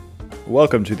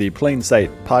Welcome to the Plain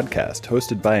Sight podcast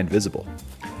hosted by Invisible.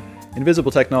 Invisible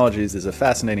Technologies is a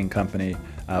fascinating company.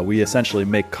 We essentially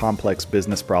make complex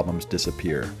business problems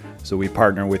disappear. So we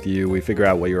partner with you, we figure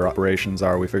out what your operations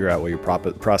are, we figure out what your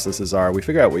processes are, we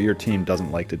figure out what your team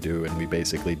doesn't like to do, and we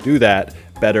basically do that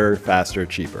better, faster,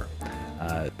 cheaper.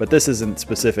 But this isn't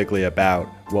specifically about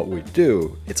what we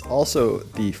do, it's also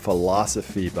the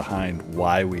philosophy behind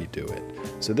why we do it.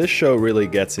 So this show really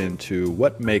gets into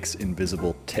what makes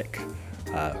Invisible tick.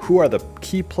 Who are the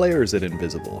key players at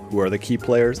Invisible? Who are the key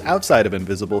players outside of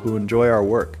Invisible who enjoy our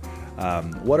work?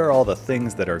 What are all the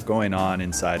things that are going on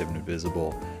inside of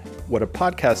Invisible? What a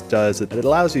podcast does, it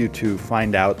allows you to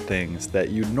find out things that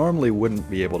you normally wouldn't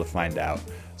be able to find out.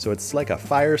 So it's like a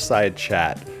fireside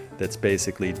chat that's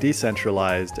basically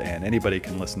decentralized and anybody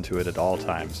can listen to it at all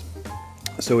times.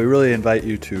 So we really invite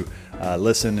you to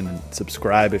listen and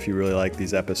subscribe if you really like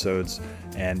these episodes.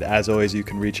 And as always, you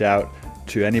can reach out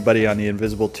to anybody on the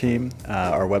Invisible team.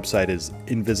 Our website is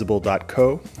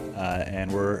invisible.co,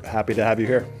 and we're happy to have you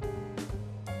here.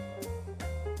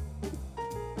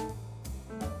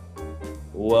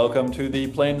 Welcome to the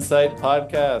Plain Sight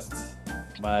podcast.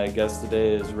 My guest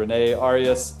today is Rene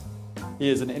Arias. He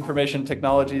is an information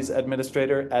technologies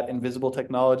administrator at Invisible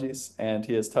Technologies, and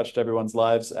he has touched everyone's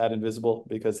lives at Invisible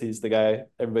because he's the guy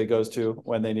everybody goes to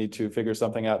when they need to figure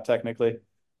something out technically.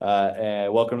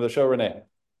 And welcome to the show, Rene.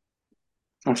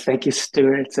 Well, thank you,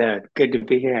 Stuart. It's good to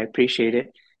be here. I appreciate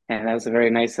it. And that was a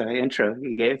very nice intro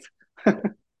you gave.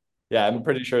 Yeah, I'm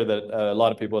pretty sure that a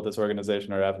lot of people at this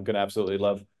organization are going to absolutely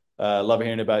love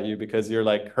hearing about you because you're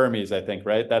like Hermes, I think,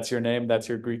 right? That's your name. That's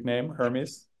your Greek name,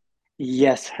 Hermes.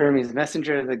 Yes, Hermes,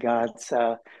 messenger of the gods.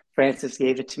 Francis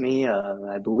gave it to me,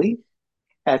 I believe,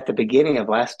 at the beginning of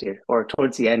last year or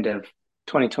towards the end of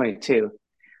 2022,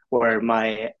 where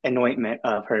my anointment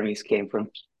of Hermes came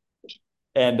from.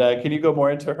 And can you go more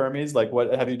into Hermes? Like,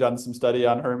 what have you done some study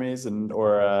on Hermes, and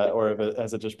or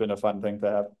has it just been a fun thing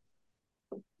to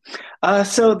have?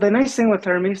 So the nice thing with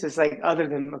Hermes is like, other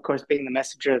than of course being the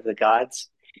messenger of the gods,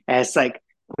 and it's like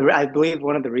I believe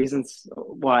one of the reasons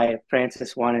why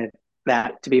Francis wanted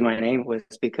that to be my name was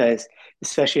because,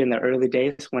 especially in the early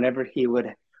days, whenever he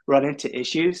would run into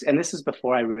issues, and this is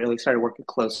before I really started working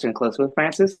closer and closer with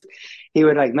Francis, he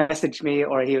would like message me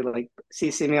or he would like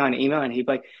CC me on email, and he'd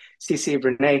like CC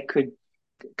Rene, could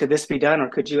this be done or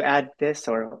could you add this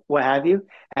or what have you?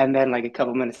 And then like a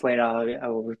couple minutes later,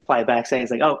 I'll reply back saying,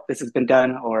 it's like, oh, this has been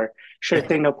done, or sure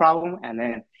thing, no problem. And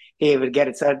then he would get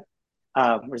it said,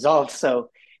 resolved.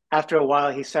 So after a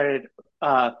while, he started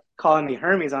calling me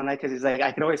Hermes on that because he's like,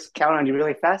 I can always count on you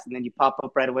really fast. And then you pop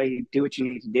up right away, you do what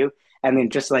you need to do. And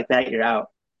then just like that, you're out.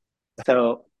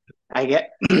 So I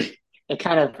get it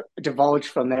kind of divulged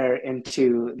from there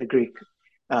into the Greek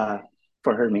uh,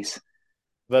 for Hermes.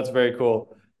 That's very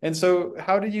cool. And so,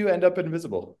 how did you end up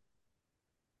Invisible?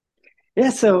 Yeah,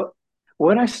 so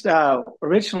when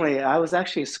originally, I was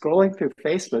actually scrolling through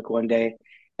Facebook one day,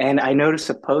 and I noticed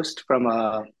a post from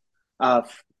a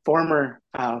former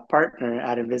partner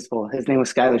at Invisible. His name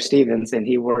was Skylar Stevens, and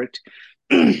he worked.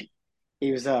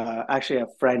 He was actually a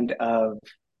friend of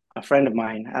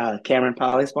mine, Cameron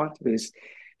Polisbon, who's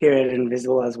here at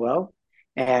Invisible as well.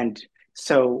 And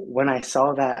so when I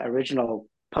saw that original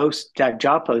post, that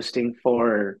job posting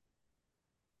for,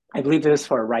 I believe it was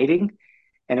for writing,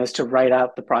 and it was to write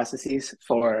out the processes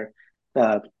for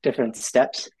the different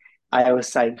steps. I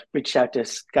reached out to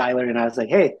Skylar and I was like,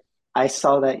 hey, I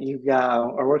saw that you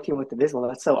are working with the Visible.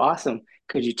 That's so awesome.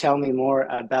 Could you tell me more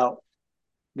about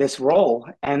this role?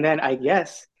 And then I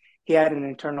guess he had an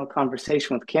internal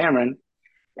conversation with Cameron.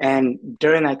 And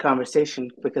during that conversation,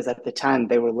 because at the time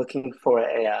they were looking for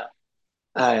a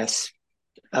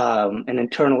an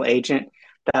internal agent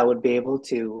that would be able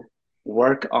to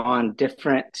work on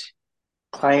different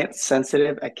client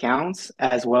sensitive accounts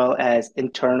as well as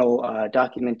internal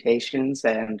documentations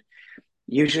and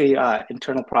usually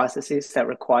internal processes that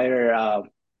require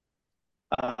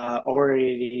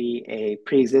already a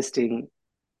pre-existing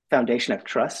foundation of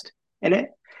trust in it.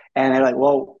 And they're like,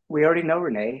 well, we already know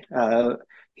Rene.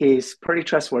 He's pretty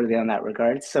trustworthy on that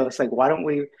regard. So it's like, why don't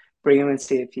we bring him and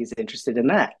see if he's interested in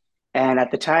that? And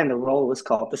at the time, the role was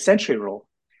called the Sentry role.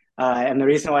 And the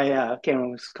reason why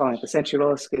Cameron was calling it the Sentry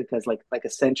role is because, like a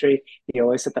sentry, you're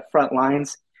always at the front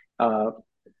lines uh,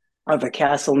 of the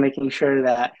castle, making sure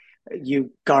that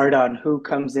you guard on who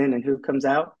comes in and who comes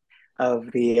out of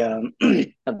the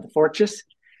of the fortress.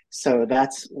 So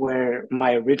that's where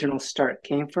my original start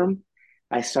came from.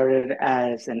 I started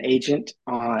as an agent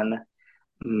on,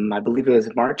 I believe it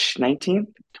was March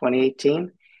 19th,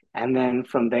 2018. And then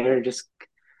from there, just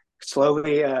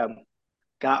slowly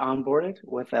got onboarded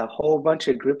with a whole bunch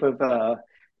of group of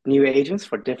new agents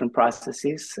for different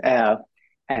processes,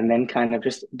 and then kind of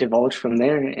just divulged from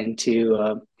there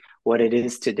into what it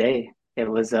is today. It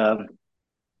was at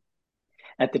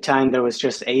the time there was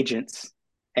just agents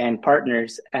and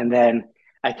partners, and then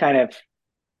I kind of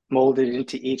molded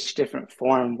into each different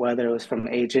form, whether it was from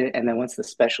agent, and then once the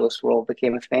specialist role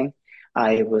became a thing,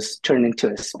 I was turned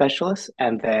into a specialist,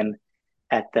 and then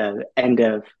at the end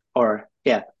of, or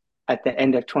yeah, at the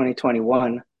end of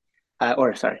 2021,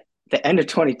 or sorry, the end of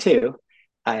 22,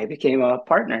 I became a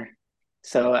partner.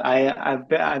 So I've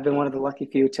been one of the lucky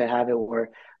few to have it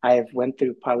where I have went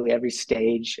through probably every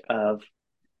stage of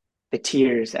the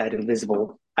tiers at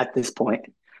Invisible at this point,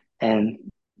 and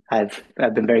I've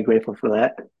been very grateful for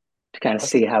that to kind of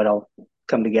see how it all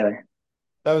come together.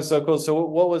 That was so cool. So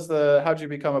what was how'd you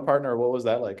become a partner? What was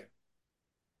that like?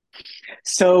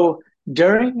 So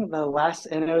during the last,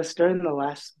 and it was during the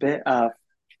last bit of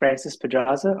Francis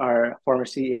Pedraza, our former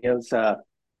CEO's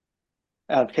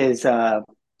of his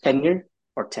tenure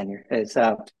or tenure,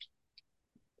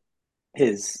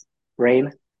 his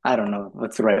reign. I don't know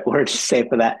what's the right word to say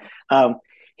for that.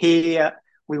 He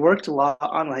We worked a lot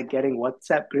on like getting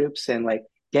WhatsApp groups and like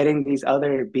getting these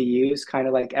other BUs kind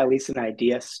of like at least an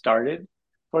idea started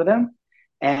for them.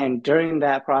 And during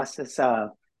that process,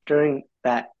 during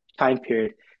that time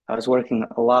period, I was working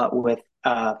a lot with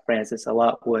Francis, a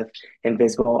lot with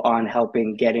Invisible on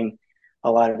helping getting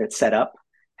a lot of it set up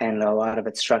and a lot of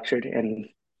it structured in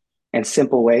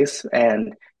simple ways.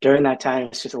 And during that time,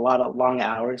 it's just a lot of long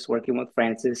hours working with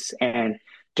Francis. And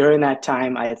during that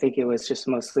time, I think it was just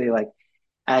mostly like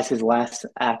as his last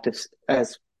active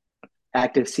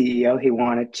CEO, he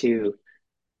wanted to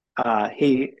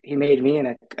he made me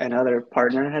and another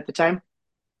partner at the time.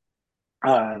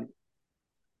 Um,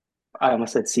 I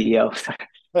almost said CEO.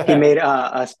 He made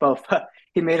us both.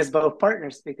 He made us both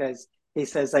partners because he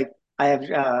says like I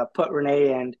have put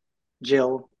Rene and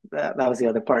Jill. That was the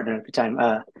other partner at the time.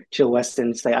 Jill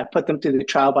Weston. Say I put them through the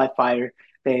trial by fire.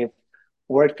 They've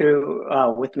worked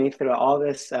through with me through all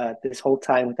this whole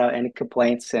time without any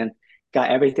complaints and got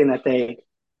everything that they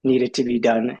needed to be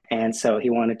done. And so he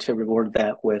wanted to reward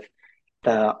that with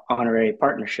the honorary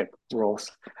partnership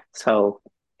roles. So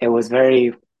it was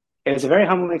very, it was a very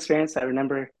humbling experience. I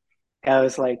remember I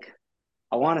was like,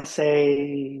 I want to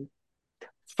say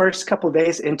first couple of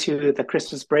days into the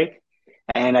Christmas break,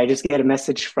 and I just get a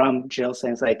message from Jill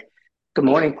saying it's like, "Good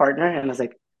morning, partner," and I was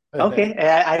like, "Okay." And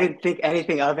I didn't think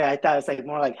anything of it. I thought it was like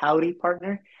more like "Howdy,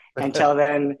 partner." Until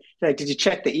then, like, "Did you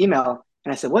check the email?"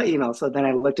 And I said, "What email?" So then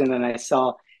I looked in and I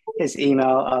saw his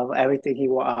email of everything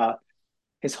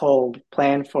his whole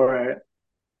plan for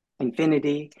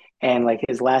Infinity and like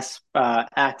his last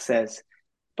access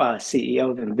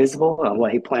CEO of Invisible and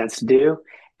what he plans to do.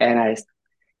 And I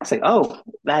was like, oh,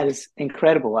 that is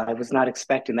incredible. I was not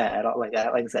expecting that at all. Like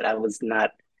I said, I was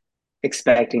not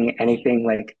expecting anything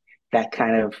like that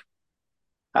kind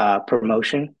of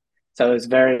promotion. So it was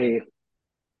very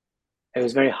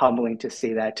humbling to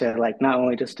see that to like not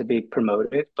only just to be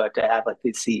promoted, but to have like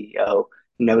the CEO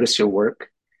notice your work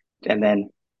and then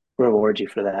reward you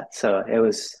for that. So it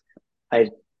was I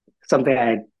something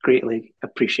I greatly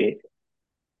appreciate.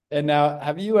 And now,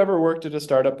 have you ever worked at a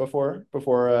startup before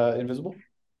Invisible?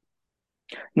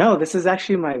 No, this is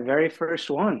actually my very first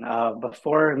one.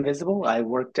 Before Invisible, I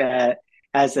worked at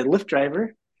as a Lyft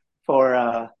driver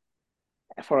for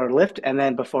for Lyft, and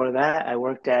then before that, I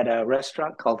worked at a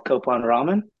restaurant called Coupon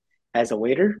Ramen as a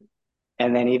waiter,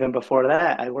 and then even before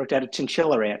that, I worked at a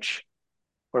chinchilla ranch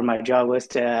where my job was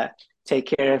to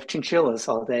take care of chinchillas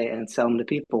all day and sell them to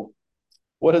people.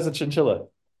 What is a chinchilla?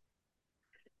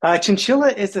 Chinchilla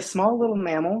is a small little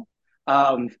mammal.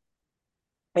 Um,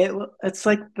 it's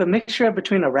like the mixture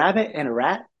between a rabbit and a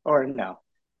rat, or no,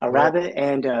 a Oh, rabbit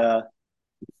and a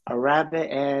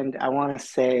rabbit and I want to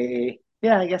say,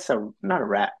 yeah, I guess not a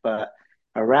rat, but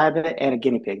a rabbit and a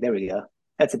guinea pig. There we go.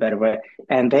 That's a better way.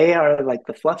 And they are like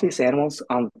the fluffiest animals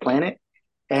on the planet.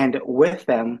 And with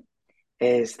them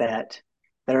is that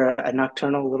they're a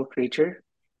nocturnal little creature.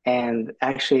 And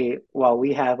actually, while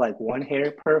we have like one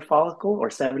hair per follicle or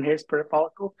seven hairs per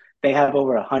follicle, they have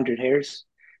over 100 hairs.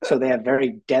 So they have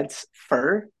very dense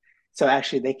fur. So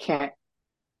actually, they can't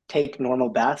take normal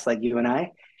baths like you and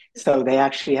I. So they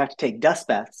actually have to take dust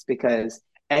baths because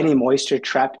any moisture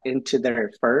trapped into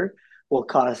their fur will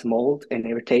cause mold and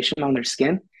irritation on their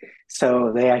skin.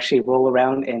 So they actually roll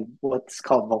around in what's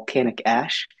called volcanic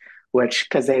ash, which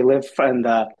because they live in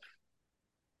the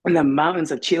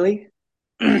mountains of Chile.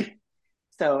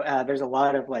 So there's a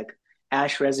lot of like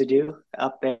ash residue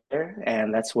up there,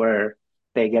 and that's where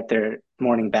they get their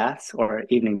morning baths or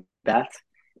evening baths.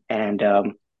 And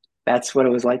that's what it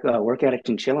was like working at a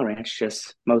chinchilla ranch,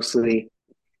 just mostly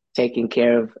taking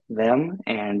care of them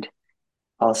and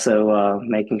also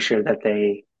making sure that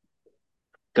they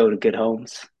go to good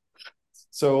homes.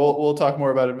 So we'll talk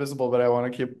more about Invisible, but I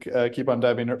want to keep on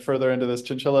diving further into this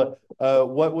chinchilla.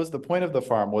 What was the point of the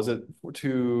farm? Was it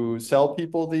to sell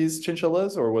people these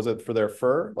chinchillas, or was it for their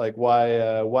fur? Like why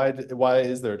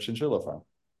is there a chinchilla farm?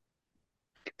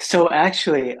 So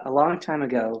actually, a long time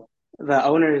ago, the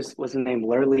owners was named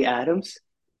Lurley Adams,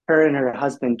 her and her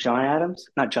husband John Adams,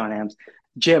 not John Adams,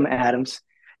 Jim Adams,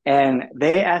 and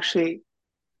they actually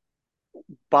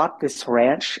bought this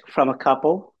ranch from a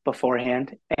couple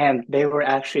beforehand, and they were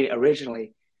actually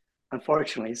originally,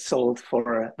 unfortunately, sold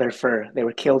for their fur. They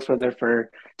were killed for their fur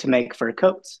to make fur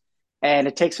coats, and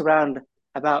it takes around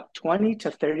about 20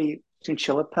 to 30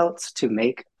 chinchilla pelts to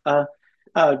make a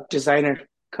designer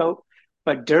coat.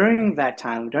 But during that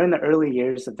time, during the early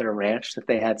years of their ranch that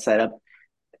they had set up,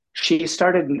 she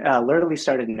started literally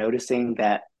started noticing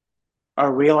that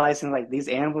or realizing like these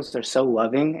animals are so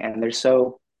loving and they're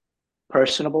so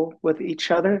personable with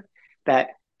each other that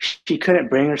she couldn't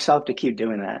bring herself to keep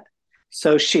doing that.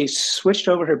 So she switched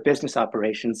over her business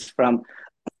operations from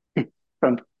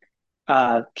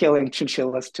killing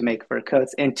chinchillas to make fur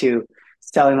coats into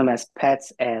selling them as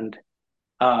pets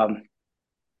um,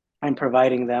 and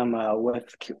providing them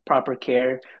with proper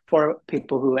care for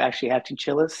people who actually have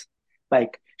chinchillas.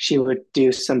 Like she would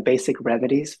do some basic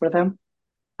remedies for them,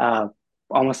 uh,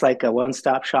 almost like a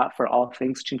one-stop shop for all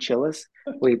things chinchillas.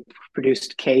 We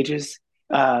produced cages.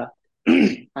 I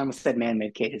almost said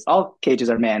man-made cages. All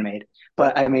cages are man-made,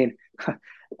 but I mean,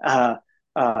 uh,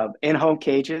 in-home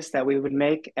cages that we would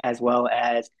make, as well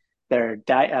as their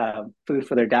food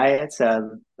for their diets,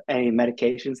 any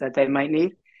medications that they might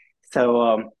need.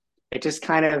 So it just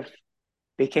kind of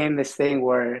became this thing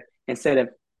where instead of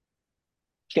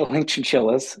killing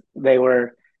chinchillas. They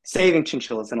were saving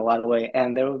chinchillas in a lot of ways,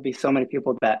 and there would be so many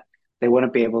people that they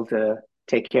wouldn't be able to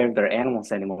take care of their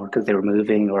animals anymore because they were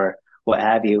moving or what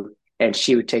have you. And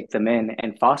she would take them in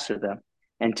and foster them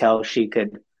until she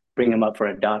could bring them up for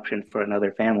adoption for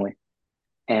another family.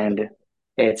 And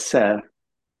it's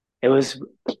it was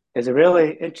it's a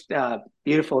really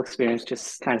beautiful experience,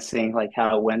 just kind of seeing like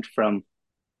how it went from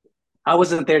I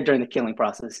wasn't there during the killing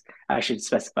process. I should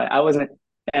specify. I wasn't.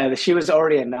 She was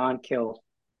already a non-kill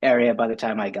area by the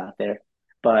time I got there,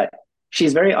 but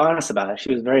she's very honest about it.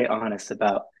 She was very honest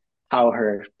about how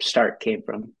her start came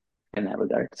from in that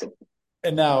regard. So,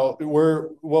 And now,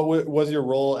 was your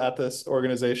role at this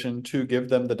organization to give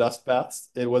them the dust baths?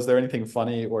 Was there anything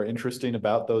funny or interesting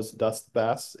about those dust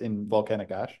baths in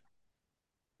volcanic ash?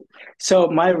 so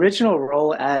my original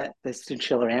role at the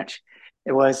Chinchilla Ranch,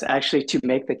 it was actually to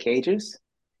make the cages.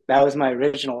 That was my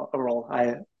original role.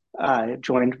 I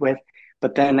joined with,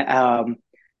 but then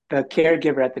the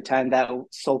caregiver at the time, that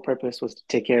sole purpose was to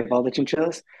take care of all the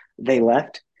chinchillas. They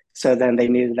left, so then they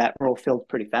needed that role filled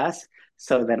pretty fast.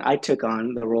 So then I took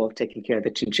on the role of taking care of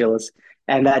the chinchillas,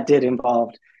 and that did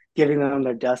involve giving them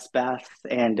their dust baths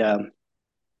and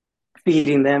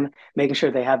feeding them, making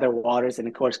sure they have their waters, and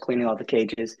of course cleaning all the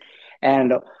cages.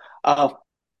 And uh,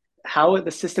 how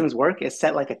the systems work is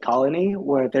set like a colony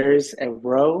where there's a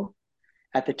row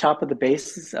at the top of the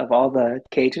bases of all the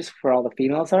cages for all the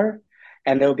females are,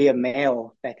 and there'll be a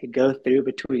male that could go through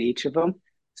between each of them,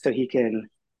 so he can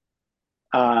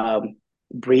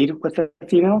breed with the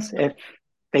females if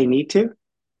they need to.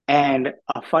 And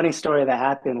a funny story that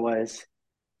happened was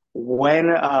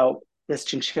when this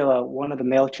chinchilla, one of the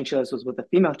male chinchillas, was with a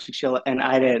female chinchilla, and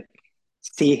I didn't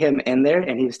see him in there,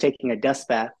 and he was taking a dust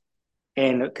bath,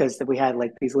 and because we had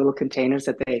like these little containers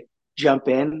that they jump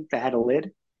in that had a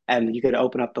lid, and you could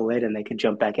open up the lid and they could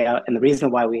jump back out. And the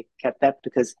reason why we kept that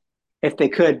because if they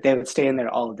could, they would stay in there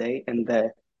all day in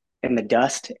the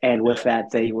dust, and with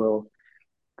that they will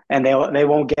and they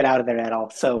won't get out of there at all.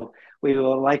 So we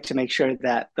will like to make sure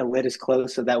that the lid is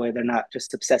closed so that way they're not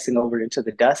just obsessing over into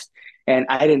the dust. And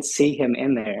I didn't see him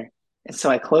in there, and so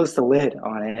I closed the lid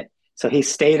on it. So he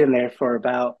stayed in there for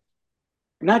about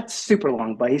not super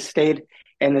long, but he stayed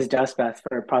in this dust bath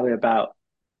for probably about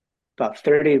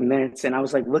 30 minutes. And I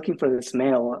was like looking for this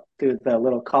male through the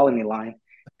little colony line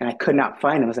and I could not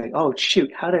find him. I was like, oh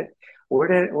shoot,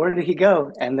 where did he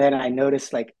go? And then I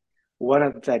noticed like one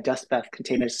of the dust bath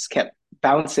containers just kept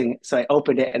bouncing. So I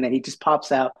opened it and then he just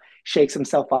pops out, shakes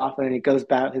himself off, and then he goes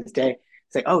about his day.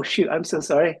 It's like, oh shoot, I'm so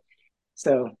sorry.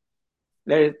 So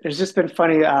there's just been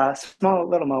funny, small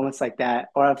little moments like that.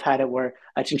 Or I've had it where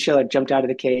a chinchilla jumped out of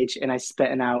the cage and I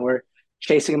spent an hour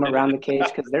chasing him around the cage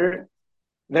because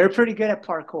they're pretty good at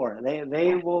parkour.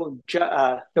 They will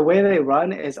the way they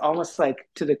run is almost like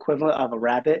to the equivalent of a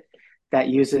rabbit that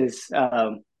uses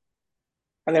and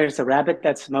there's a rabbit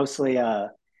that's mostly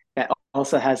that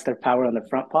also has their power on the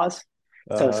front paws.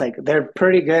 So it's Uh-huh. like they're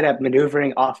pretty good at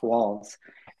maneuvering off walls.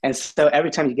 And so every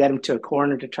time you get him to a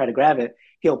corner to try to grab it,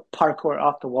 he'll parkour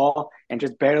off the wall and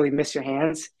just barely miss your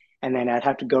hands. And then I'd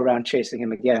have to go around chasing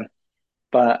him again.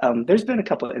 But there's been a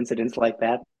couple of incidents like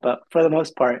that. But for the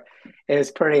most part, it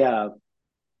was pretty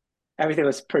everything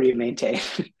was pretty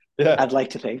maintained. Yeah. I'd like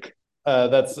to think.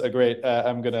 That's a great.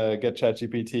 I'm gonna get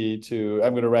ChatGPT to.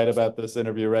 I'm gonna write about this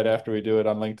interview right after we do it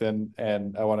on LinkedIn,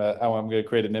 and I'm gonna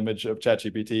create an image of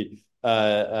ChatGPT,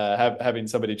 having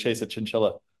somebody chase a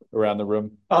chinchilla around the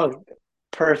room. Oh,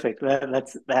 perfect.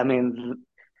 That's I mean,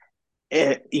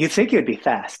 you think you'd be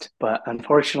fast, but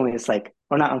unfortunately, it's like,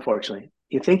 or not unfortunately,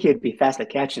 you think you'd be fast at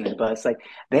catching it, but it's like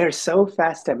they're so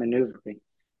fast at maneuvering.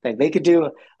 Like they could do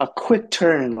a quick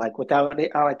turn, like without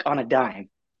it, like on a dime.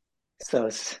 So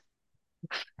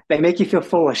they make you feel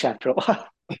foolish after a while.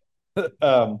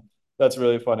 Um, that's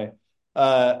really funny.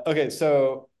 Okay,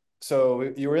 so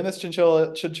you were in this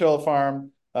chinchilla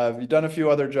farm. You've done a few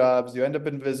other jobs. You end up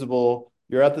invisible.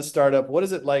 You're at the startup. What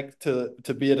is it like to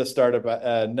be at a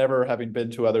startup, never having been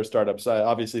to other startups? I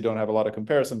obviously don't have a lot of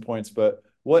comparison points, but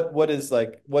what is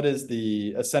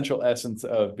the essential essence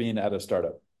of being at a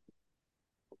startup?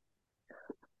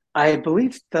 I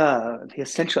believe the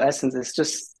essential essence is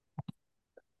just,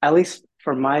 at least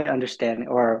from my understanding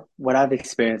or what I've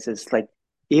experienced, is like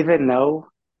even though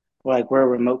we're a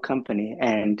remote company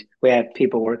and we have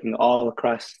people working all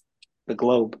across the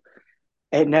globe,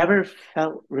 it never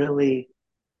felt really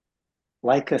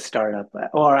like a startup.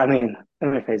 Or I mean,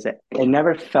 let me rephrase it. It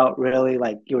never felt really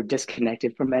like you were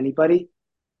disconnected from anybody.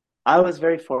 I was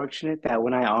very fortunate that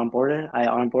when I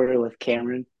onboarded with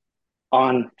Cameron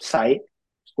on site.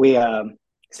 We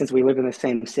since we live in the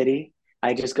same city,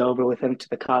 I just go over with him to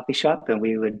the coffee shop and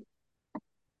we would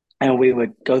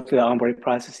go through the onboarding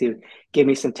process. He would give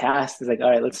me some tasks. He's like, all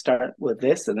right, let's start with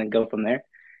this and then go from there.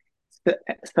 So,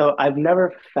 so I've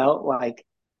never felt like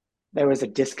there was a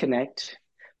disconnect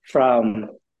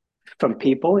from from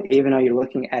people, even though you're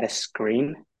looking at a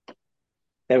screen.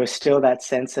 There was still that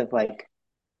sense of like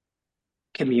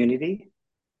community.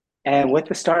 And with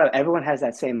the startup, everyone has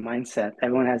that same mindset.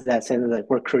 Everyone has that sense of like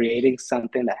we're creating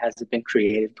something that hasn't been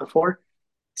created before.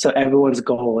 So everyone's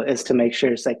goal is to make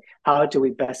sure it's like, how do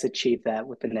we best achieve that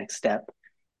with the next step?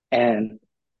 And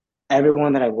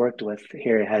everyone that I worked with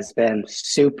here has been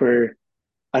super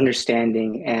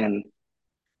understanding and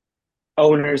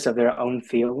owners of their own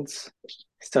fields.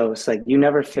 So it's like you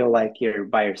never feel like you're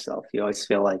by yourself. You always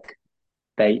feel like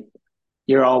that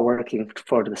you're all working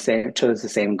for the same towards the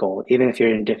same goal, even if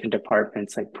you're in different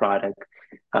departments like product,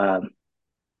 um,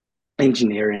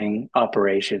 engineering,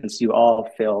 operations. You all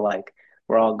feel like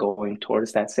we're all going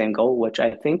towards that same goal, which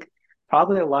I think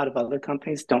probably a lot of other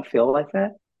companies don't feel like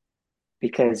that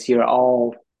because you're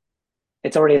all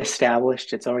it's already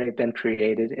established, it's already been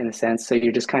created in a sense. So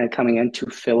you're just kind of coming in to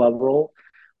fill a role.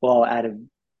 Well, at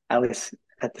least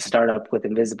at the startup with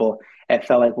Invisible, it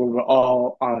felt like we were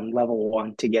all on level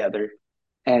one together.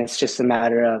 And it's just a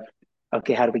matter of,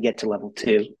 okay, how do we get to level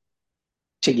two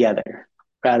together?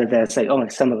 Rather than it's like only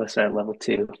some of us are at level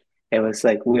two. It was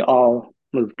like we all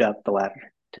moved up the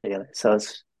ladder together. So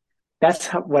that's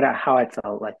how I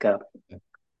felt like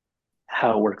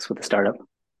how it works with the startup.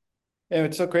 And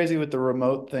it's so crazy with the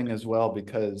remote thing as well,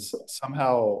 because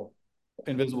somehow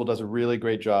Invisible does a really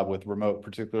great job with remote,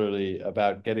 particularly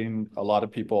about getting a lot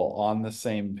of people on the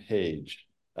same page.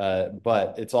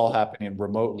 But it's all happening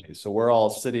remotely. So we're all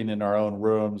sitting in our own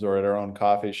rooms or at our own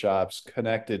coffee shops,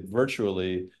 connected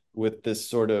virtually with this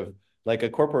sort of like a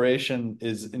corporation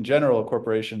is in general, a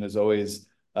corporation is always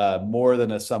more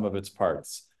than a sum of its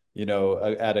parts. You know,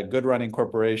 at a good running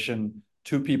corporation,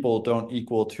 two people don't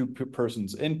equal two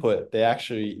persons input. They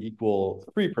actually equal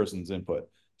three persons input.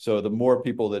 So the more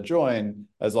people that join,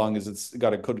 as long as it's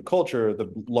got a good culture,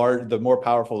 the more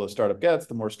powerful the startup gets,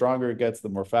 the more stronger it gets, the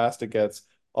more fast it gets,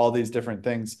 all these different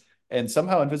things. And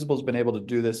somehow Invisible's been able to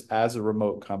do this as a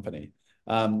remote company.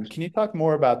 Can you talk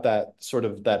more about that sort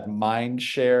of that mind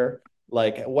share?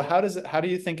 Like, how do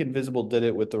you think Invisible did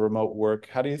it with the remote work?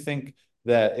 How do you think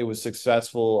that it was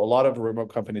successful? A lot of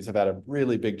remote companies have had a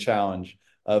really big challenge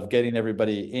of getting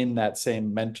everybody in that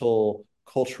same mental,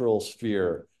 cultural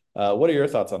sphere. What are your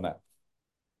thoughts on that?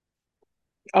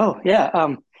 Oh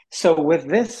yeah. So with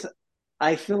this,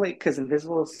 I feel like because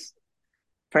Invisible's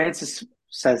Francis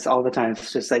says all the time,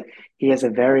 it's just like he has a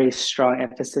very strong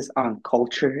emphasis on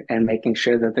culture and making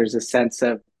sure that there's a sense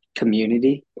of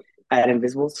community at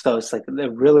Invisible. So it's like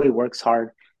it really works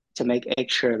hard to make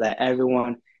sure that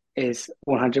everyone is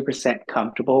 100%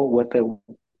 comfortable with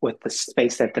the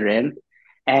space that they're in.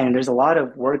 And there's a lot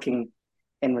of working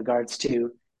in regards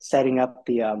to setting up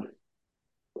the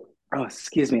oh,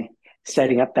 excuse me,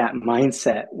 setting up that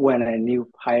mindset when a new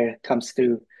hire comes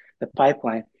through the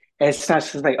pipeline. And it's not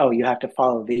just like, oh, you have to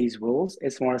follow these rules.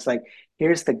 It's more, it's like,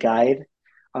 here's the guide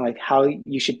on like how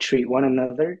you should treat one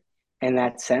another in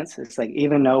that sense. It's like,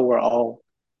 even though we're all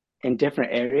in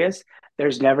different areas,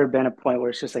 there's never been a point where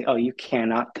it's just like, oh, you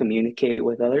cannot communicate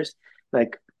with others.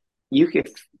 Like, you could,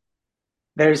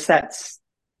 there's that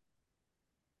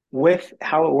with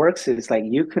how it works is like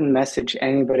you can message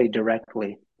anybody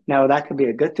directly. Now, that could be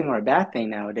a good thing or a bad thing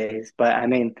nowadays, but I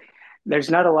mean, there's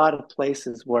not a lot of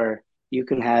places where you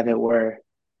can have it where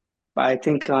I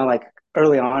think like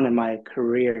early on in my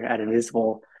career at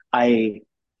Invisible, I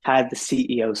had the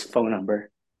CEO's phone number,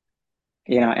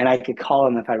 and I could call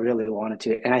him if I really wanted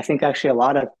to. And I think actually a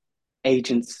lot of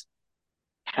agents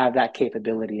have that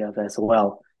capability of as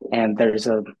well. And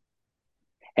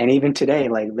and even today,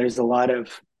 like there's a lot of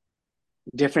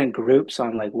different groups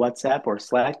on like WhatsApp or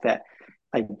Slack that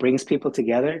like brings people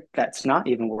together that's not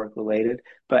even work related,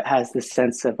 but has this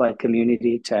sense of like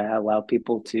community to allow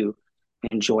people to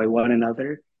enjoy one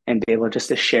another and be able just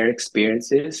to share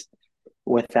experiences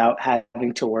without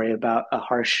having to worry about a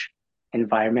harsh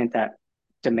environment that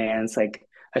demands like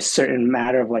a certain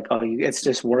matter of like, oh, it's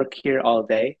just work here all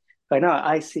day. But no,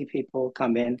 I see people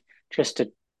come in just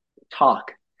to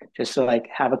talk, just to like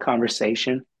have a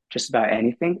conversation just about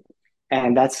anything.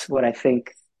 And that's what I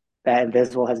think that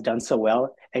Invisible has done so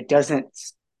well. It doesn't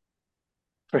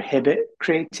prohibit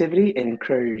creativity, it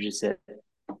encourages it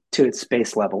to its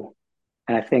base level.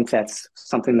 And I think that's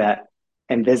something that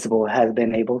Invisible has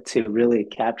been able to really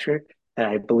capture. And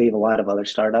I believe a lot of other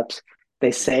startups,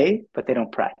 they say, but they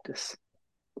don't practice.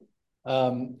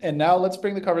 And now let's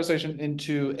bring the conversation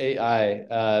into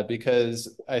AI,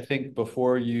 because I think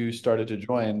before you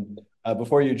joined,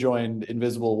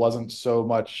 Invisible wasn't so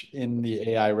much in the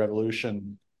AI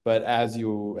revolution. But as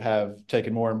you have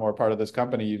taken more and more part of this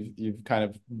company, you've kind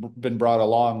of been brought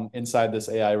along inside this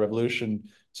AI revolution.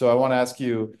 So I want to ask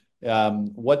you,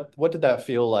 what did that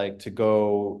feel like to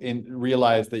go in,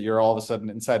 realize that you're all of a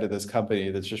sudden inside of this company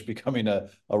that's just becoming a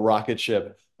rocket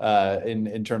ship,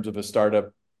 in terms of a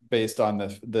startup based on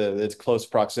its close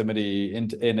proximity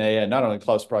in AI, not only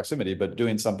close proximity, but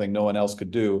doing something no one else could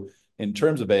do in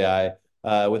terms of AI,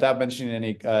 without mentioning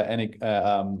any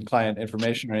client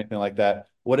information or anything like that.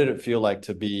 What did it feel like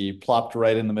to be plopped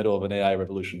right in the middle of an AI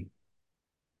revolution?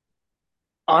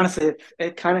 Honestly,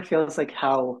 it kind of feels like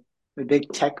how the big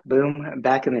tech boom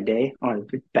back in the day, or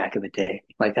back in the day,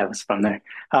 like that was from there.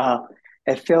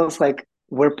 It feels like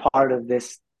we're part of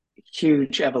this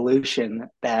huge evolution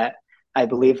that I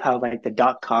believe how like the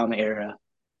dot-com era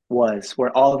was, where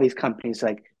all of these companies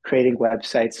like creating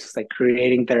websites, like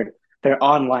creating their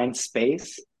online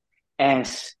space, and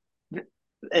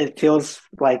it feels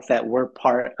like that we're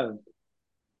part of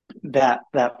that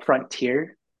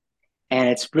frontier, and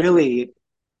it's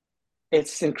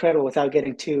incredible without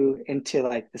getting too into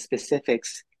like the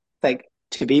specifics, like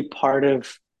to be part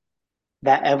of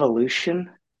that evolution.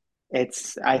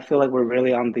 It's I feel like we're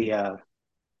really on the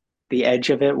edge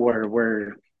of it where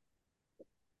we're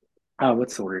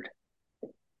what's the word,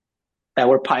 that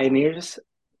we're pioneers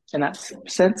in that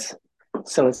sense.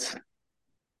 So it's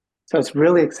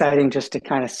really exciting just to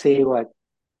kind of see what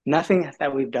nothing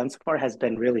that we've done so far has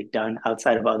been really done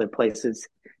outside of other places.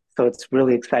 So it's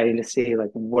really exciting to see like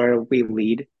where we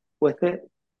lead with it.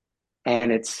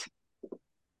 And it's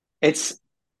it's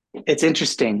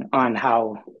interesting on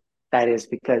how that is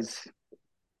because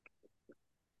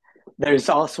there's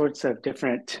all sorts of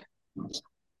different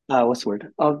what's the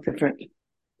word? All different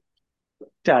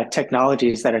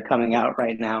technologies that are coming out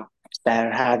right now that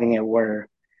are having it where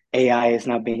AI is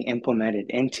not being implemented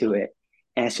into it.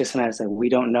 And it's just not as like we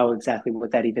don't know exactly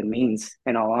what that even means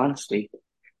in all honesty.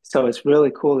 So it's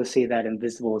really cool to see that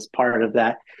Invisible is part of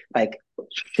that, like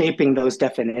shaping those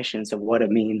definitions of what it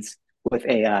means with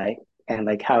AI and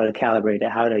like how to calibrate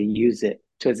it, how to use it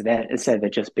to its advantage instead of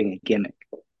it just being a gimmick.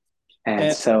 And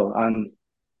And so,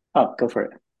 oh, go for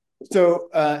it.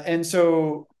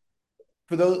 so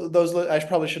for those, I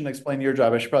probably shouldn't explain your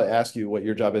job. I should probably ask you what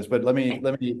your job is. But let me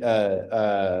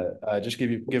just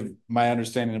give my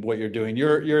understanding of what you're doing.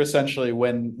 You're essentially,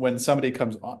 when somebody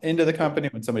comes into the company,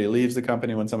 when somebody leaves the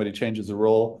company, when somebody changes the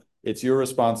role, it's your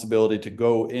responsibility to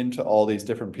go into all these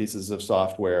different pieces of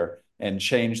software and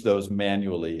change those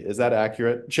manually. Is that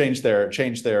accurate? Change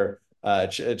their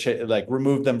like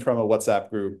remove them from a WhatsApp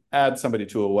group, add somebody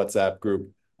to a WhatsApp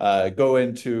group, go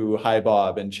into Hi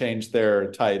Bob and change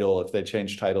their title if they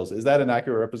change titles. Is that an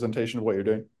accurate representation of what you're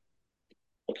doing?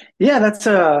 Yeah,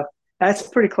 that's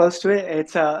pretty close to it.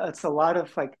 It's a lot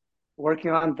of like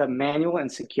working on the manual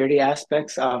and security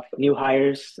aspects of new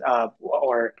hires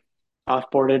or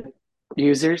offboarded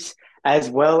users, as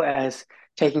well as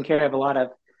taking care of a lot of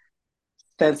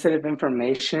sensitive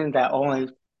information that only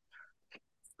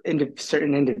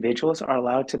certain individuals are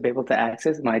allowed to be able to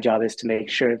access. My job is to make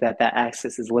sure that that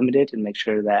access is limited and make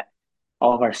sure that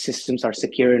all of our systems are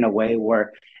secure in a way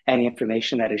where any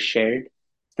information that is shared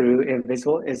through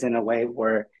Invisible is in a way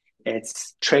where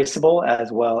it's traceable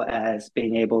as well as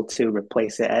being able to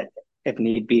replace it if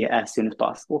need be as soon as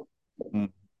possible. Mm.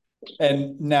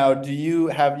 And now,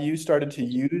 have you started to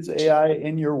use AI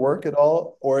in your work at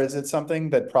all, or is it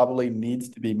something that probably needs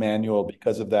to be manual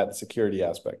because of that security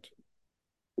aspect?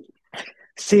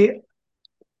 See,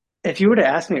 if you were to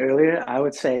ask me earlier, I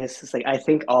would say it's just like I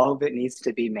think all of it needs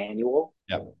to be manual,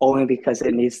 Yeah. only because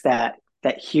it needs that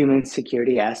human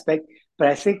security aspect. But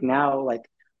I think now, like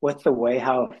with the way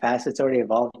how fast it's already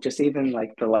evolved, just even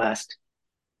like the last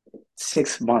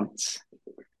 6 months,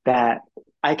 that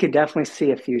I could definitely see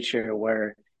a future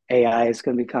where AI is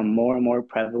going to become more and more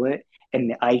prevalent in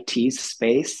the IT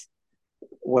space,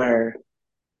 where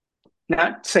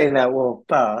not saying that will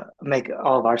make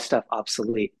all of our stuff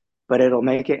obsolete, but it'll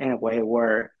make it in a way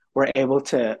where we're able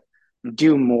to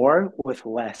do more with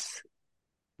less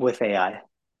with AI.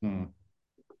 Hmm.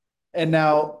 And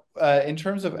now, in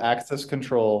terms of access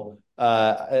control,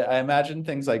 I imagine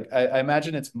things like I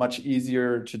imagine it's much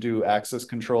easier to do access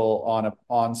control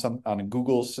on a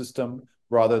Google system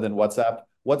rather than WhatsApp.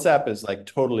 WhatsApp is like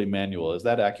totally manual. Is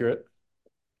that accurate?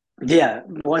 Yeah,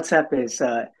 WhatsApp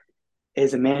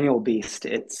is a manual beast.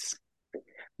 It's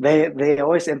they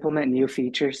always implement new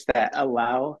features that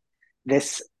allow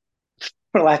this,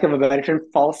 for lack of a better term,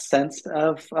 false sense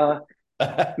of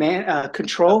man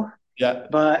control. Yeah.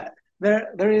 But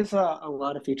there is a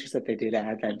lot of features that they do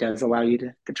that does allow you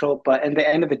to control. But in the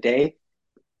end of the day,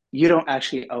 you don't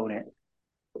actually own it,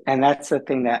 and that's the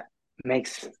thing that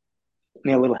makes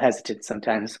me a little hesitant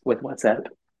sometimes with WhatsApp.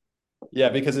 Yeah,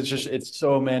 because it's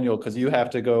so manual because you have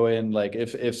to go in like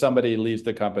if somebody leaves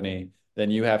the company,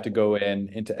 then you have to go in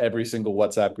into every single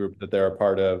WhatsApp group that they're a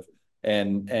part of.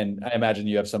 And I imagine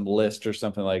you have some list or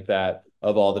something like that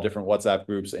of all the different WhatsApp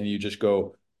groups and you just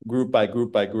go group by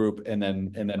group by group and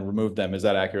then remove them. Is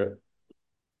that accurate?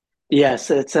 Yes,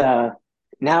 it's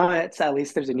now it's at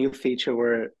least there's a new feature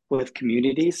where with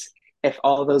communities, if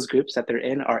all those groups that they're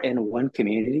in are in one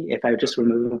community, if I just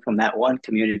remove them from that one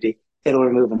community, it'll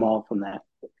remove them all from that.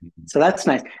 So that's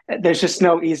nice. There's just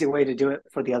no easy way to do it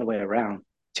for the other way around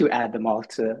to add them all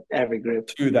to every group.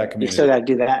 To that You still community. got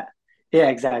to do that. Yeah,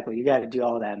 exactly. You got to do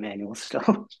all that manual stuff.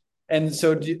 And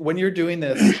so when you're doing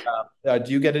this,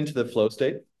 do you get into the flow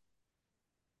state?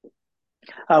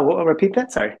 Repeat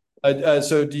that. Sorry.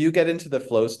 So do you get into the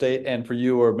flow state? And for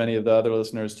you or many of the other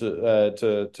listeners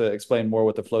to explain more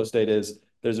what the flow state is,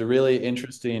 there's a really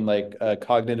interesting like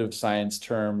cognitive science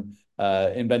term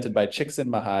invented by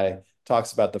Csikszentmihalyi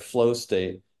talks about the flow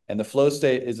state. And the flow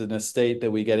state is in a state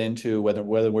that we get into whether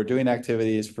we're doing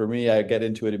activities. For me, I get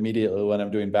into it immediately when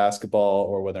I'm doing basketball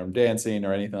or whether I'm dancing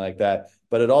or anything like that.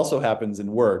 But it also happens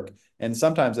in work. And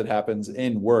sometimes it happens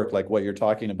in work, like what you're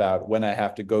talking about, when I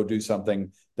have to go do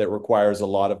something that requires a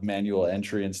lot of manual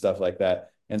entry and stuff like that.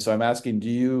 And so I'm asking, do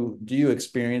you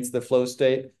experience the flow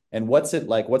state? And what's it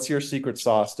like? What's your secret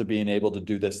sauce to being able to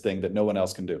do this thing that no one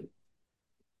else can do?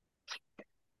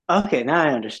 Okay, now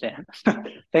I understand.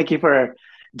 Thank you for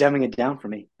dumbing it down for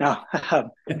me. No,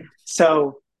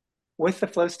 so with the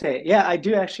flow state, yeah, I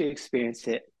do actually experience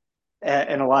it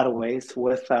in a lot of ways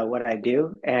with what I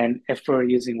do. And if we're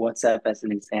using WhatsApp as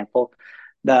an example,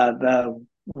 the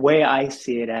way I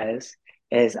see it as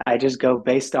is I just go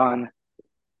based on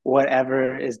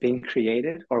whatever is being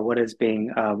created or what is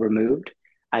being removed.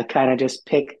 I kind of just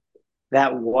pick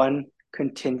that one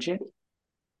contingent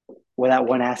or that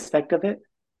one aspect of it.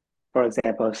 For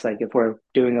example, it's like if we're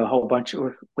doing a whole bunch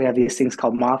of, we have these things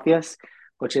called mafias,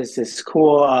 which is this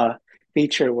cool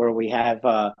feature where we have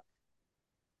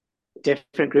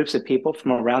different groups of people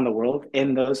from around the world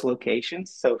in those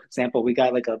locations. So, for example, we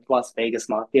got like a Las Vegas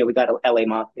mafia, we got a LA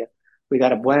mafia, we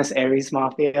got a Buenos Aires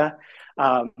mafia,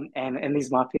 and in these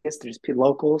mafias, there's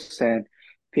locals and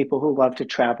people who love to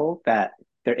travel that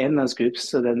they're in those groups,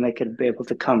 so then they could be able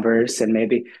to converse and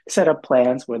maybe set up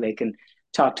plans where they can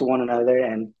talk to one another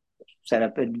and set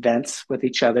up events with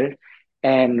each other.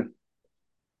 And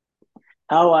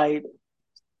how I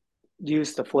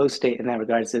use the flow state in that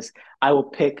regards is I will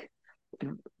pick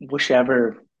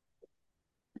whichever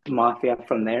mafia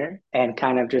from there and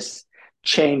kind of just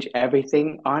change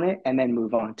everything on it and then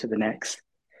move on to the next.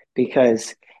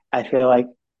 Because I feel like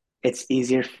it's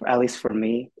easier, for, at least for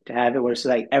me, to have it where it's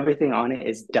like everything on it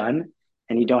is done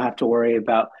and you don't have to worry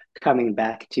about coming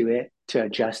back to it to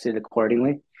adjust it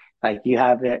accordingly. Like you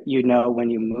have it, you know, when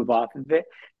you move off of it,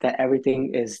 that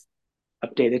everything is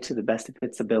updated to the best of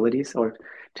its abilities or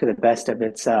to the best of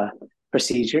its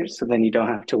procedures. So then you don't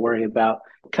have to worry about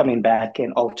coming back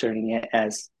and altering it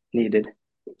as needed.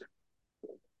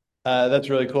 That's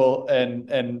really cool,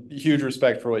 and huge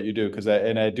respect for what you do, because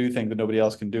I do think that nobody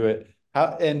else can do it.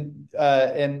 How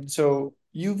and so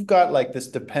you've got like this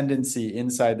dependency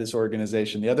inside this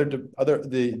organization.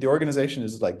 The organization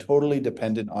is like totally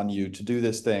dependent on you to do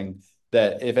this thing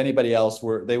that if anybody else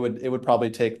were, it would probably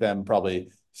take them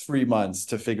probably 3 months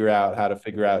to figure out how to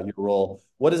figure out your role.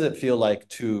 What does it feel like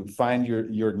to find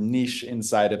your niche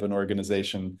inside of an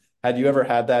organization? Had you ever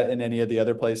had that in any of the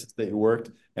other places that you worked?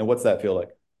 And what's that feel like?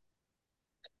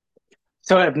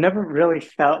 So I've never really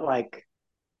felt like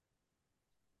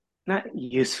not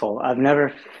useful. I've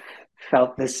never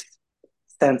felt this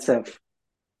sense of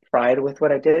pride with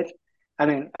what I did. I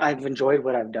mean, I've enjoyed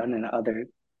what I've done in other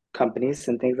companies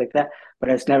and things like that, but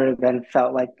it's never been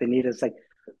felt like the need is like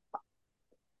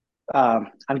I'm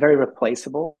very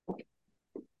replaceable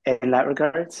in that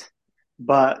regards.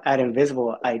 But at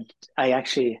Invisible, I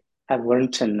actually have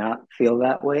learned to not feel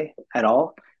that way at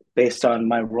all based on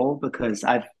my role because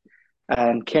I've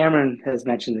and Cameron has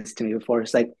mentioned this to me before.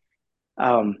 It's like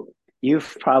um,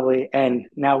 you've probably and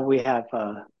now we have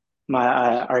my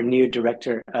our new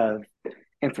director of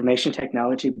information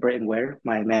technology, Britton Ware,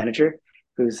 my manager,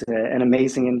 who's an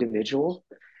amazing individual.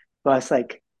 But it's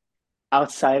like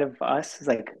outside of us, it's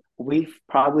like we've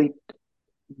probably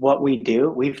what we do,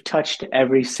 we've touched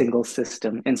every single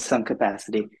system in some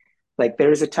capacity. Like there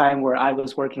was a time where I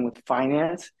was working with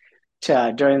finance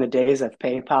during the days of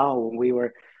PayPal when we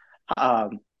were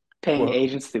um, paying Whoa.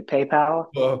 agents through PayPal.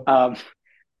 Whoa. Um,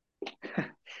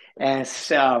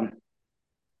 and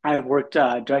I've worked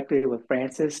directly with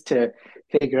Francis to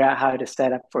figure out how to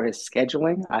set up for his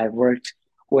scheduling. I've worked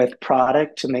with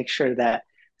product to make sure that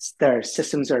their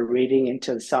systems are reading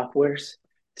into the software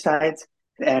sides,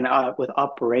 and with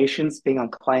operations being on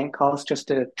client calls just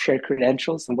to share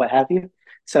credentials and what have you.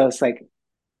 So it's like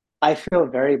I feel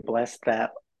very blessed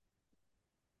that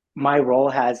my role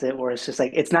has it where it's just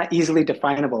like it's not easily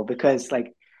definable because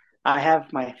like I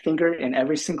have my finger in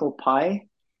every single pie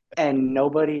and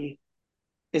nobody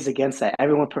is against that.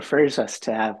 Everyone prefers us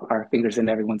to have our fingers in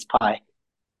everyone's pie.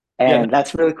 Yeah, no, And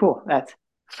that's really cool. That's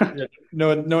yeah,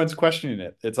 no one's questioning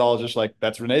it. It's all just like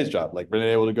that's Renee's job. Like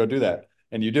Renee able to go do that,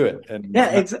 and you do it, and yeah,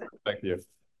 I respect you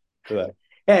for that.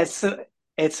 yeah,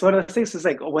 it's one of those things. It's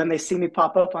like when they see me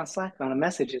pop up on Slack on a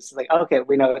message, it's like, okay,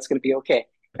 we know it's going to be okay.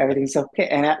 Everything's okay,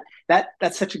 and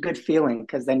that's such a good feeling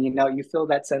because then you feel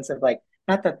that sense of like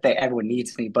not that everyone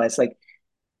needs me, but it's like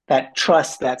that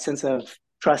trust, that sense of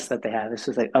trust that they have. It's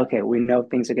just like okay, we know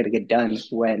things are going to get done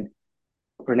when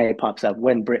Rene pops up,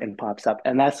 when Britain pops up,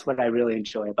 and that's what I really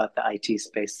enjoy about the IT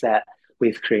space that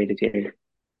we've created here.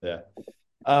 Yeah.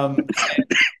 Um,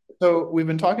 so we've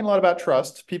been talking a lot about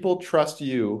trust. People trust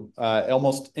you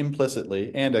almost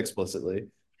implicitly and explicitly.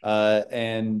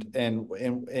 And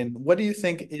what do you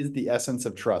think is the essence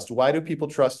of trust? Why do people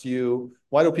trust you?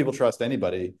 Why do people trust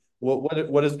anybody?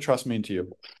 What does trust mean to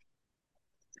you?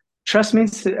 Trust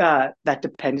means that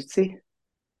dependency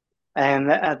and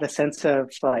the sense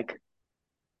of like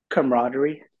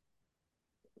camaraderie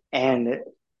and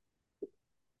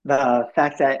the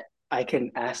fact that I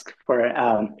can ask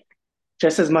for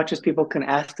just as much as people can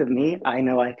ask of me, I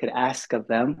know I could ask of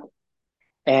them.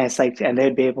 And it's like, and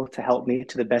they'd be able to help me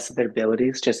to the best of their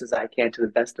abilities, just as I can to the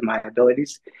best of my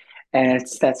abilities. And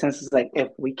it's that sense is like, if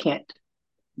we can't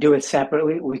do it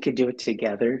separately, we could do it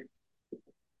together.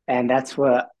 And that's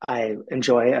what I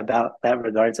enjoy about that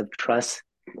regards of trust.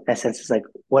 That sense is like,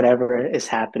 whatever is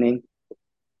happening,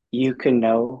 you can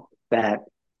know that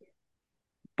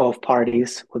both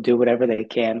parties will do whatever they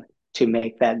can to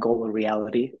make that goal a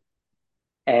reality.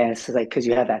 And it's like because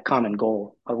you have that common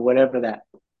goal of whatever that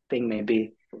thing may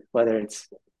be, whether it's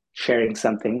sharing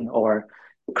something or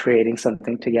creating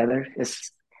something together.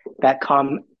 It's that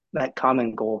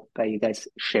common goal that you guys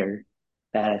share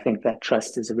that I think that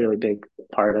trust is a really big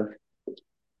part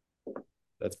of.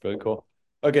 That's pretty cool.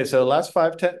 Okay, so last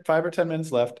 5 or 10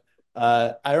 minutes left.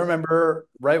 I remember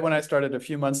right when I started a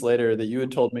few months later that you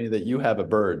had told me that you have a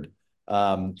bird.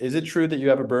 Is it true that you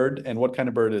have a bird, and what kind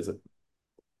of bird is it?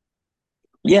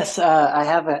 Yes, I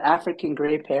have an African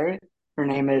gray parrot. Her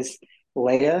name is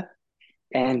Leia,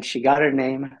 and she got her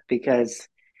name because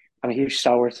I'm a huge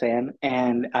Star Wars fan,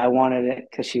 and I wanted it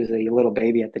because she was a little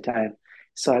baby at the time.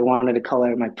 So I wanted to call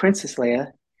her my Princess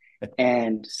Leia,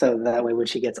 and so that way when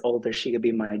she gets older, she could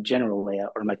be my General Leia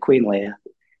or my Queen Leia.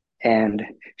 And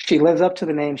she lives up to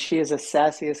the name. She is as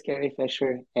sassy as Carrie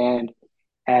Fisher and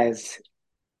as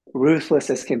ruthless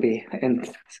as can be in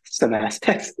some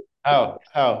aspects. How?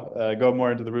 Go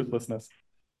more into the ruthlessness.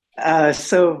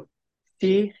 So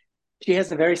she she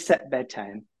has a very set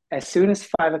bedtime. As soon as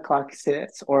 5 o'clock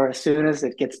hits, or as soon as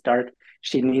it gets dark,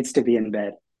 she needs to be in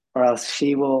bed, or else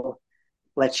she will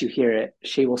let you hear it.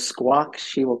 She will squawk,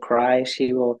 she will cry,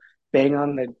 she will bang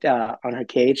on her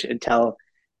cage until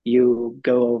you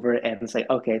go over and say,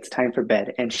 "Okay, it's time for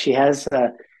bed." And she has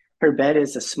her bed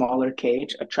is a smaller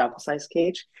cage, a travel size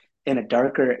cage, in a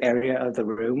darker area of the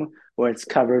room where it's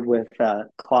covered with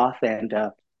cloth and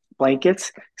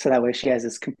blankets, so that way she has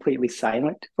this completely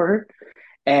silent for her.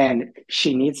 And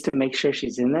she needs to make sure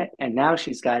she's in that. And now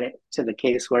she's got it to the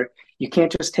case where you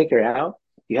can't just take her out.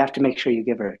 You have to make sure you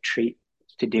give her a treat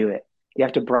to do it. You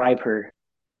have to bribe her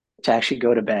to actually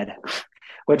go to bed,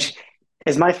 which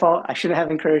is my fault. I shouldn't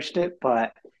have encouraged it,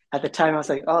 but at the time I was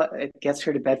like, oh, it gets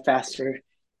her to bed faster.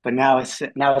 But now it's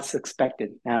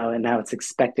expected now it's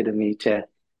expected of me to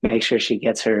make sure she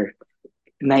gets her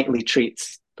nightly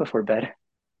treats before bed.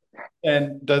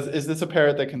 And does is this a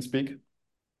parrot that can speak?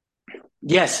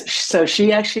 Yes, so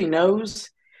she actually knows.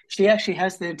 She actually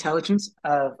has the intelligence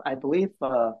of, I believe,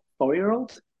 a Well,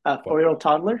 4-year-old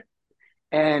toddler,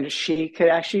 and she could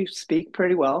actually speak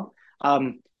pretty well.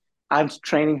 I'm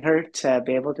training her to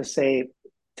be able to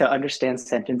understand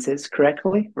sentences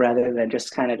correctly rather than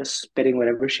just kind of just spitting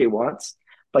whatever she wants.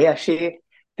 But yeah,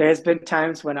 there has been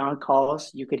times when on calls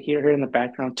you could hear her in the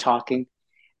background talking,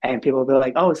 and people will be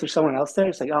like, "Oh, is there someone else there?"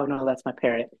 It's like, "Oh no, that's my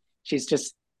parrot. She's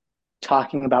just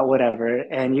talking about whatever."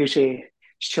 And usually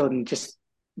she'll just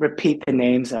repeat the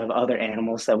names of other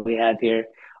animals that we have here,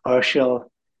 or she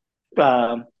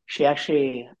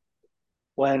actually,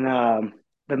 when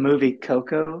the movie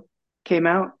Coco came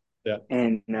out, yeah.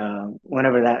 and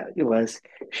whenever that it was,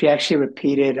 she actually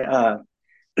repeated, and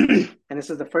this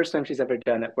is the first time she's ever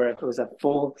done it, where it was a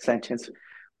full sentence.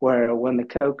 Where when the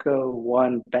Coco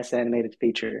won Best Animated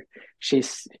Feature,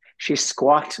 she's she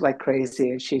squawked like crazy,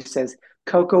 and she says,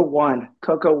 "Coco won,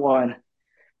 Coco won."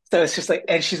 So it's just like,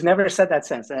 and she's never said that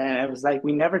since. And it was like,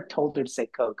 we never told her to say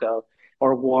Coco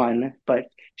or one, but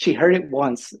she heard it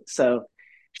once. So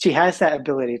she has that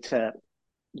ability to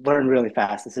learn really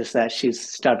fast. It's just that she's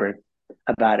stubborn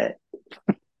about it.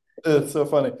 It's so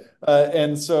funny.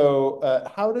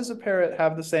 How does a parrot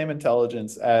have the same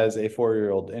intelligence as a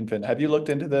 4-year-old infant? Have you looked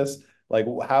into this? Like,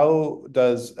 how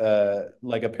does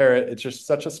like a parrot? It's just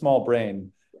such a small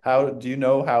brain. How do you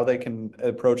know how they can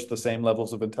approach the same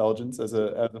levels of intelligence as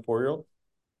a 4-year-old?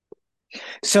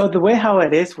 So the way how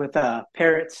it is with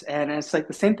parrots, and it's like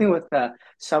the same thing with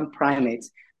some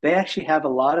primates, they actually have a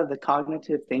lot of the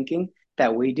cognitive thinking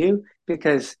that we do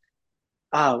because,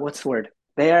 what's the word?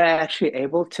 They are actually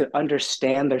able to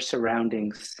understand their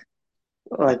surroundings,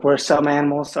 like where some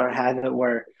animals are have it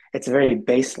where it's a very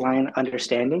baseline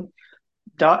understanding.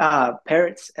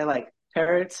 Parrots,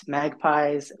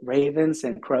 magpies, ravens,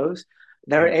 and crows,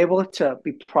 they're able to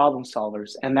be problem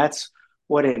solvers, and that's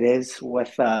what it is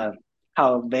with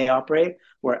how they operate.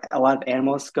 Where a lot of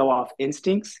animals go off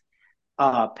instincts,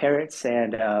 parrots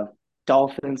and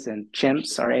dolphins and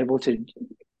chimps are able to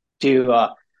do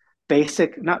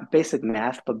basic, not basic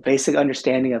math, but basic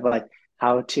understanding of like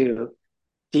how to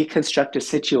deconstruct a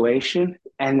situation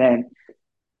and then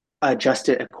adjust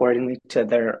it accordingly to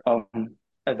their own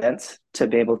events to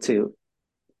be able to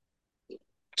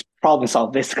problem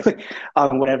solve basically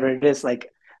on whatever it is. Like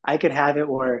I could have it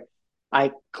where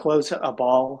I close a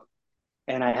ball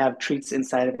and I have treats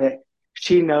inside of it.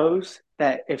 She knows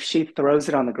that if she throws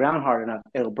it on the ground hard enough,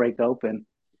 it'll break open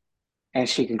and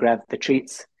she can grab the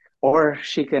treats. Or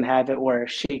she can have it where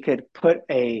she could put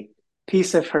a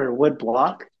piece of her wood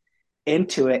block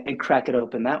into it and crack it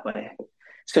open that way.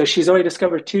 So she's already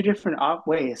discovered two different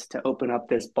ways to open up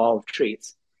this ball of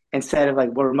treats instead of like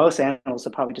where most animals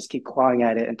will probably just keep clawing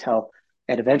at it until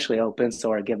it eventually opens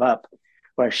or give up.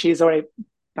 Where she's already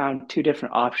found two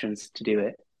different options to do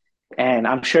it. And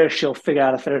I'm sure she'll figure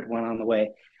out a third one on the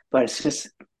way. But it's just,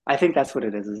 I think that's what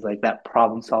it is like that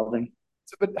problem solving.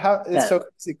 But how it's That so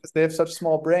crazy because they have such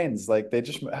small brains. Like they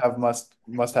just have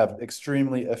must have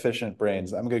extremely efficient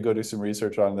brains. I'm gonna go do some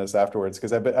research on this afterwards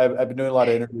because I've been doing a lot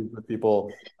of interviews with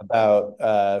people about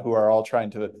who are all trying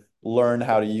to learn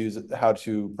how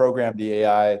to program the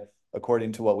AI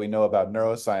according to what we know about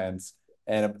neuroscience.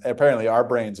 And apparently our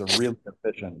brains are really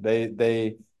efficient.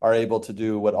 They are able to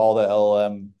do what all the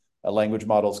LLM language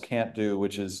models can't do,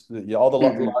 which is all the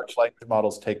Hmm. large language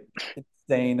models take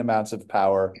insane amounts of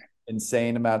power,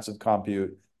 insane amounts of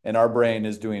compute, and our brain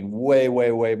is doing way,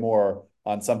 way, way more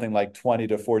on something like 20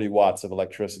 to 40 watts of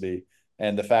electricity.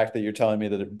 And the fact that you're telling me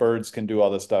that birds can do all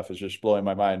this stuff is just blowing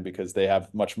my mind because they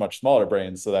have much, much smaller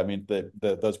brains. So that means that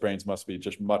those brains must be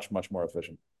just much, much more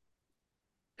efficient.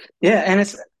 Yeah,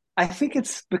 and I think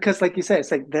it's because, like you said,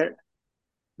 it's like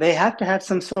they have to have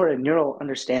some sort of neural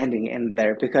understanding in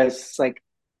there because it's like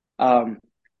um,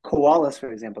 koalas,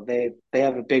 for example, they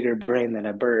have a bigger brain than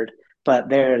a bird, but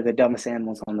they're the dumbest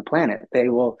animals on the planet.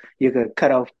 You could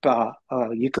cut off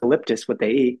eucalyptus, what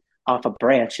they eat, off a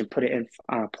branch and put it in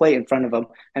on a plate in front of them,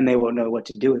 and they won't know what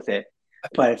to do with it.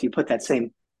 But if you put that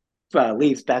same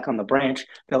leaves back on the branch,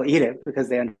 they'll eat it because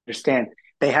they understand.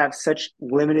 They have such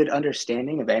limited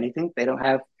understanding of anything. They don't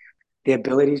have the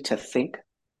ability to think.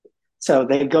 So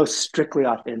they go strictly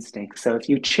off instinct. So if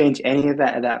you change any of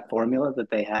that formula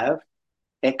that they have,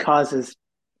 it causes,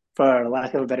 for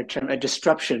lack of a better term, a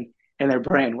disruption in their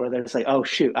brain where they're just like, oh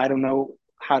shoot, I don't know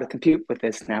how to compute with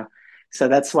this now. So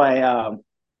that's what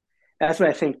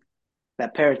I think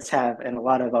that parrots have and a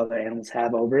lot of other animals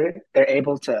have over it. They're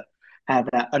able to have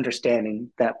that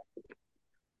understanding that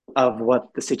of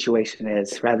what the situation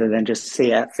is rather than just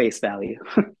see it at face value.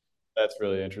 That's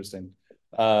really interesting.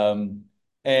 Um,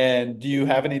 and do you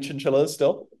have any chinchillas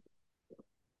still?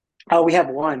 Oh, we have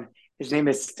one. His name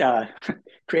is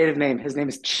creative name. His name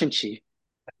is Chinchi,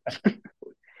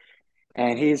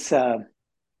 and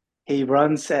he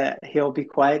runs. He'll be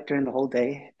quiet during the whole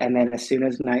day, and then as soon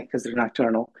as night, because they're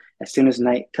nocturnal, as soon as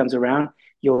night comes around,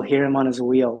 you'll hear him on his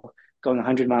wheel going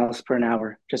 100 miles per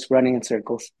hour, just running in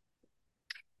circles.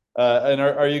 And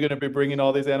are you going to be bringing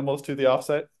all these animals to the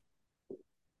offsite?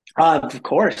 Of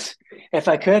course, if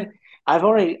I could,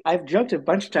 I've joked a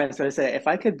bunch of times, but I say if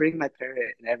I could bring my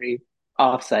parrot in every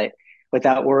offsite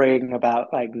without worrying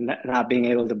about like not being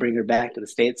able to bring her back to the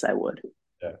States, I would.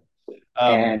 Yeah.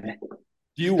 Um, And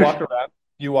do you walk around?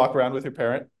 Do you walk around with your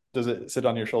parent? Does it sit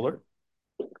on your shoulder?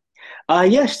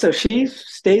 yes, so she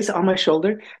stays on my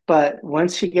shoulder, but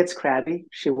once she gets crabby,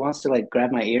 she wants to like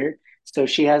grab my ear. So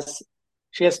she has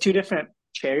two different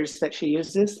chairs that she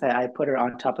uses that I put her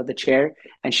on top of the chair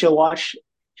and she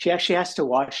actually has to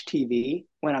watch TV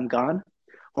when I'm gone,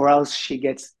 or else she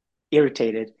gets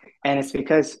irritated. And it's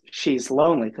because she's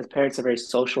lonely, because parrots are very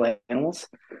social animals.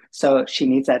 So she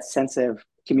needs that sense of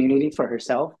community for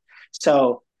herself.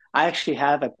 So I actually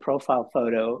have a profile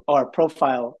photo or a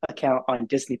profile account on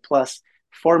Disney Plus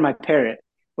for my parrot,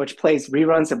 which plays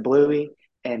reruns of Bluey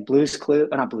and Blue's Clue,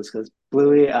 not Blue's Clues,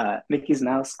 Bluey, Mickey's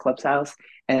Mouse Club's House,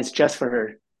 and it's just for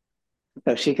her,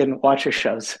 so she can watch her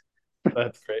shows.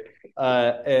 That's great.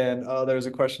 And oh, there was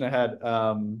a question I had.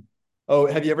 Oh,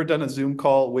 have you ever done a Zoom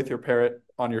call with your parrot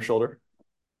on your shoulder?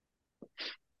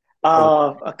 Or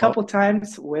A oh, couple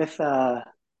times with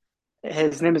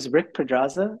his name is Rick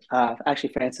Pedraza,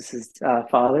 actually Francis's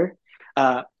father.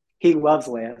 Uh, he loves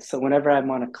Leia, so whenever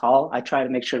I'm on a call, I try to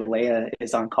make sure Leia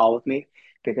is on call with me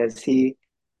because he's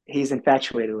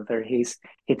infatuated with her. He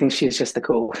thinks she's just the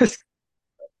coolest.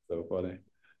 so funny.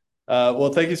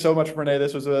 Well, thank you so much, Rene.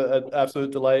 This was an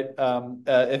absolute delight.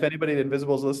 If anybody at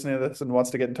Invisible is listening to this and wants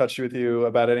to get in touch with you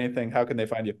about anything, how can they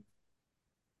find you?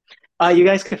 You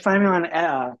guys can find me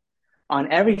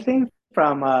on everything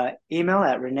from email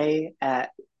at Rene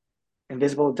at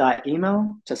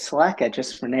invisible.email to Slack at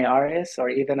just Rene Arias or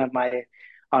even on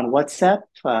WhatsApp.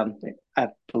 I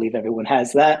believe everyone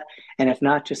has that. And if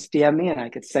not, just DM me and I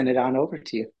could send it on over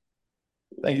to you.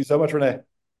 Thank you so much, Rene.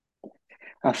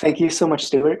 Thank you so much,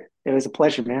 Stuart. It was a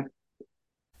pleasure, man.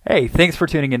 Hey, thanks for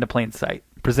tuning into Plain Sight,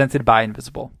 presented by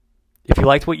Invisible. If you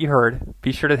liked what you heard,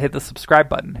 be sure to hit the subscribe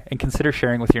button and consider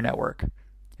sharing with your network. And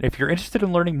if you're interested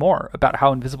in learning more about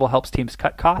how Invisible helps teams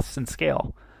cut costs and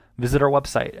scale, visit our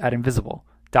website at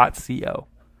invisible.co.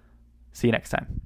 See you next time.